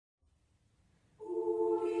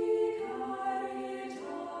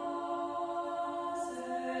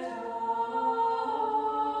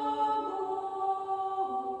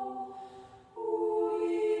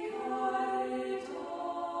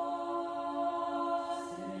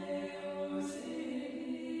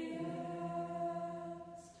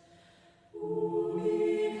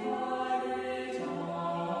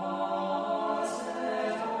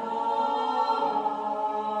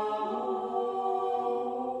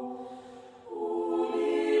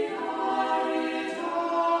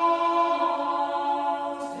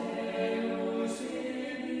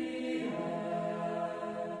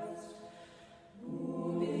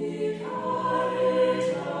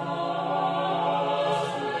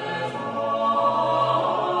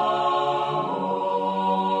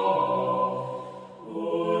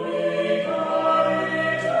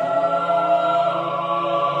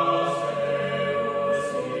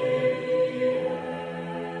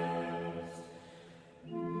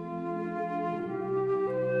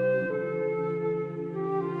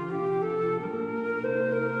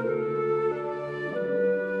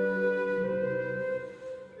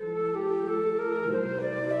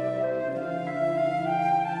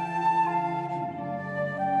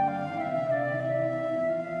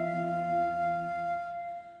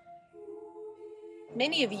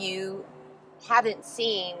Many of you haven't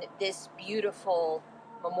seen this beautiful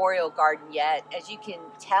memorial garden yet. As you can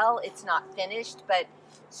tell, it's not finished, but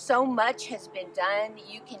so much has been done.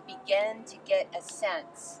 You can begin to get a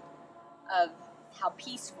sense of how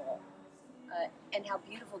peaceful and how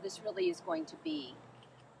beautiful this really is going to be.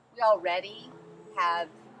 We already have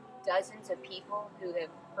dozens of people who have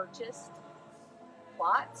purchased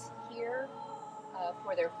plots here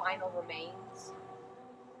for their final remains.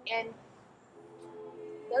 And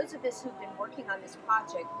those of us who've been working on this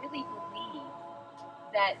project really believe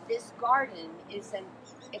that this garden is an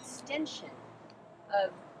extension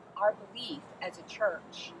of our belief as a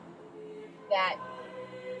church that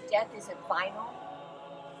death isn't final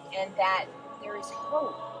and that there is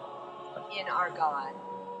hope in our God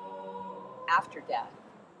after death.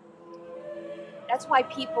 That's why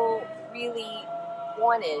people really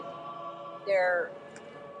wanted their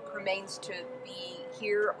remains to be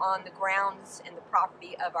here on the grounds and the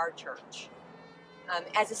property of our church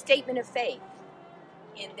as a statement of faith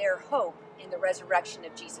in their hope in the resurrection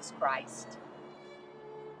of Jesus Christ.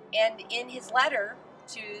 And in his letter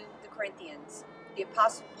to the Corinthians, the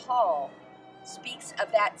Apostle Paul speaks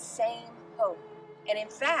of that same hope, and in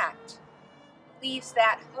fact believes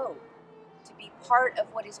that hope to be part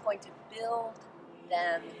of what is going to build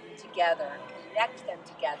them together, connect them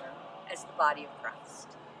together as the body of Christ.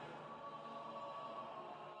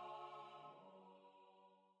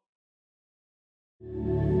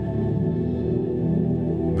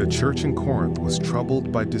 The church in Corinth was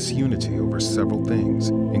troubled by disunity over several things,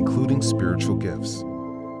 including spiritual gifts.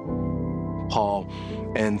 Paul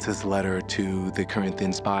ends his letter to the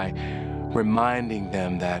Corinthians by reminding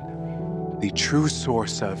them that the true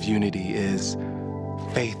source of unity is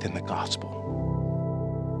faith in the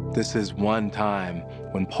gospel. This is one time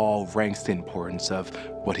when Paul ranks the importance of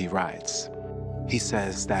what he writes. He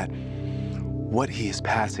says that what he is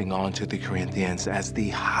passing on to the Corinthians as the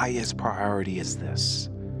highest priority is this: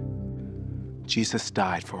 Jesus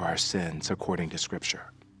died for our sins according to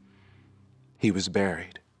Scripture. He was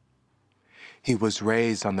buried. He was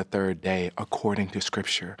raised on the third day according to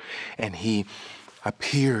Scripture, and he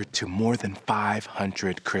appeared to more than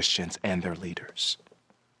 500 Christians and their leaders.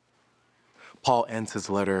 Paul ends his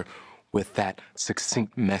letter with that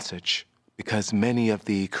succinct message because many of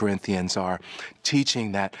the Corinthians are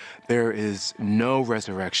teaching that there is no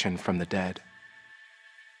resurrection from the dead.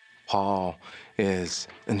 Paul is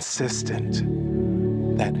insistent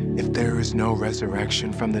that if there is no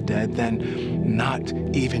resurrection from the dead, then not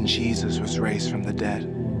even Jesus was raised from the dead.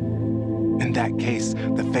 In that case,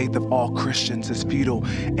 the faith of all Christians is futile,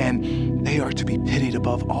 and they are to be pitied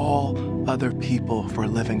above all other people for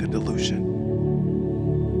living a delusion.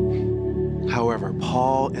 However,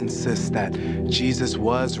 Paul insists that Jesus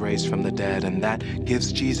was raised from the dead, and that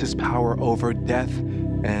gives Jesus power over death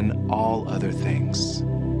and all other things.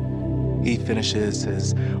 He finishes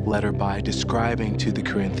his letter by describing to the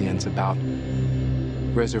Corinthians about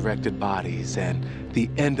resurrected bodies and the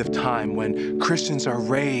end of time when Christians are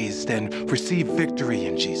raised and receive victory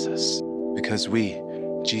in Jesus. Because we,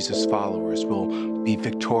 Jesus followers, will be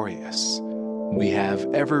victorious. We have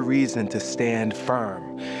every reason to stand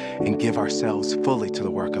firm and give ourselves fully to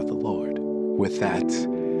the work of the Lord. With that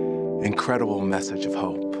incredible message of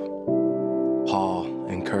hope, Paul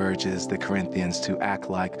encourages the Corinthians to act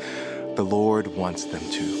like the Lord wants them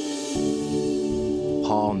to.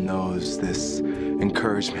 Paul knows this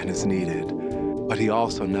encouragement is needed, but he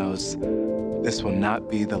also knows this will not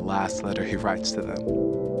be the last letter he writes to them.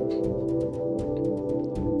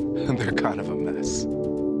 They're kind of a mess.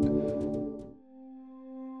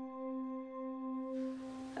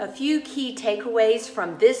 A few key takeaways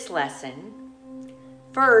from this lesson.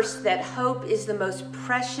 First, that hope is the most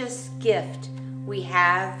precious gift we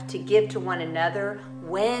have to give to one another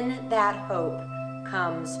when that hope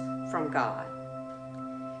comes from God.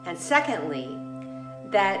 And secondly,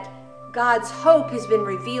 that God's hope has been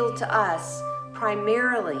revealed to us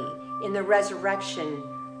primarily in the resurrection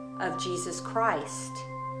of Jesus Christ.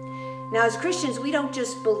 Now, as Christians, we don't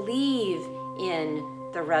just believe in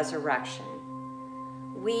the resurrection.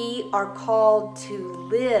 We are called to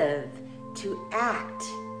live, to act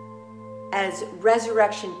as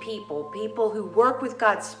resurrection people, people who work with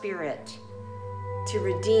God's Spirit to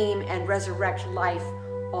redeem and resurrect life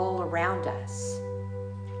all around us.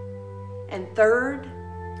 And third,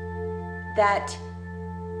 that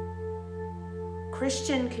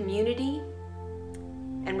Christian community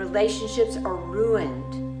and relationships are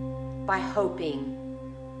ruined by hoping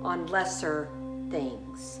on lesser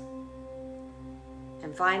things.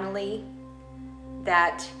 And finally,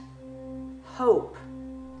 that hope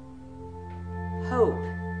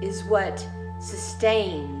is what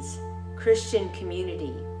sustains Christian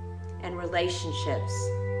community and relationships,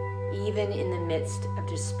 even in the midst of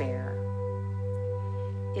despair.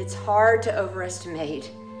 It's hard to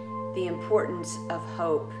overestimate the importance of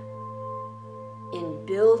hope in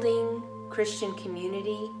building Christian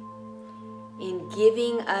community, in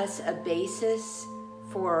giving us a basis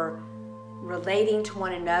for relating to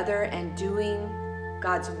one another and doing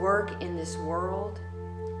God's work in this world.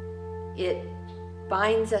 It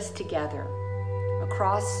binds us together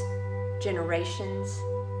across generations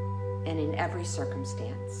and in every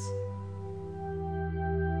circumstance.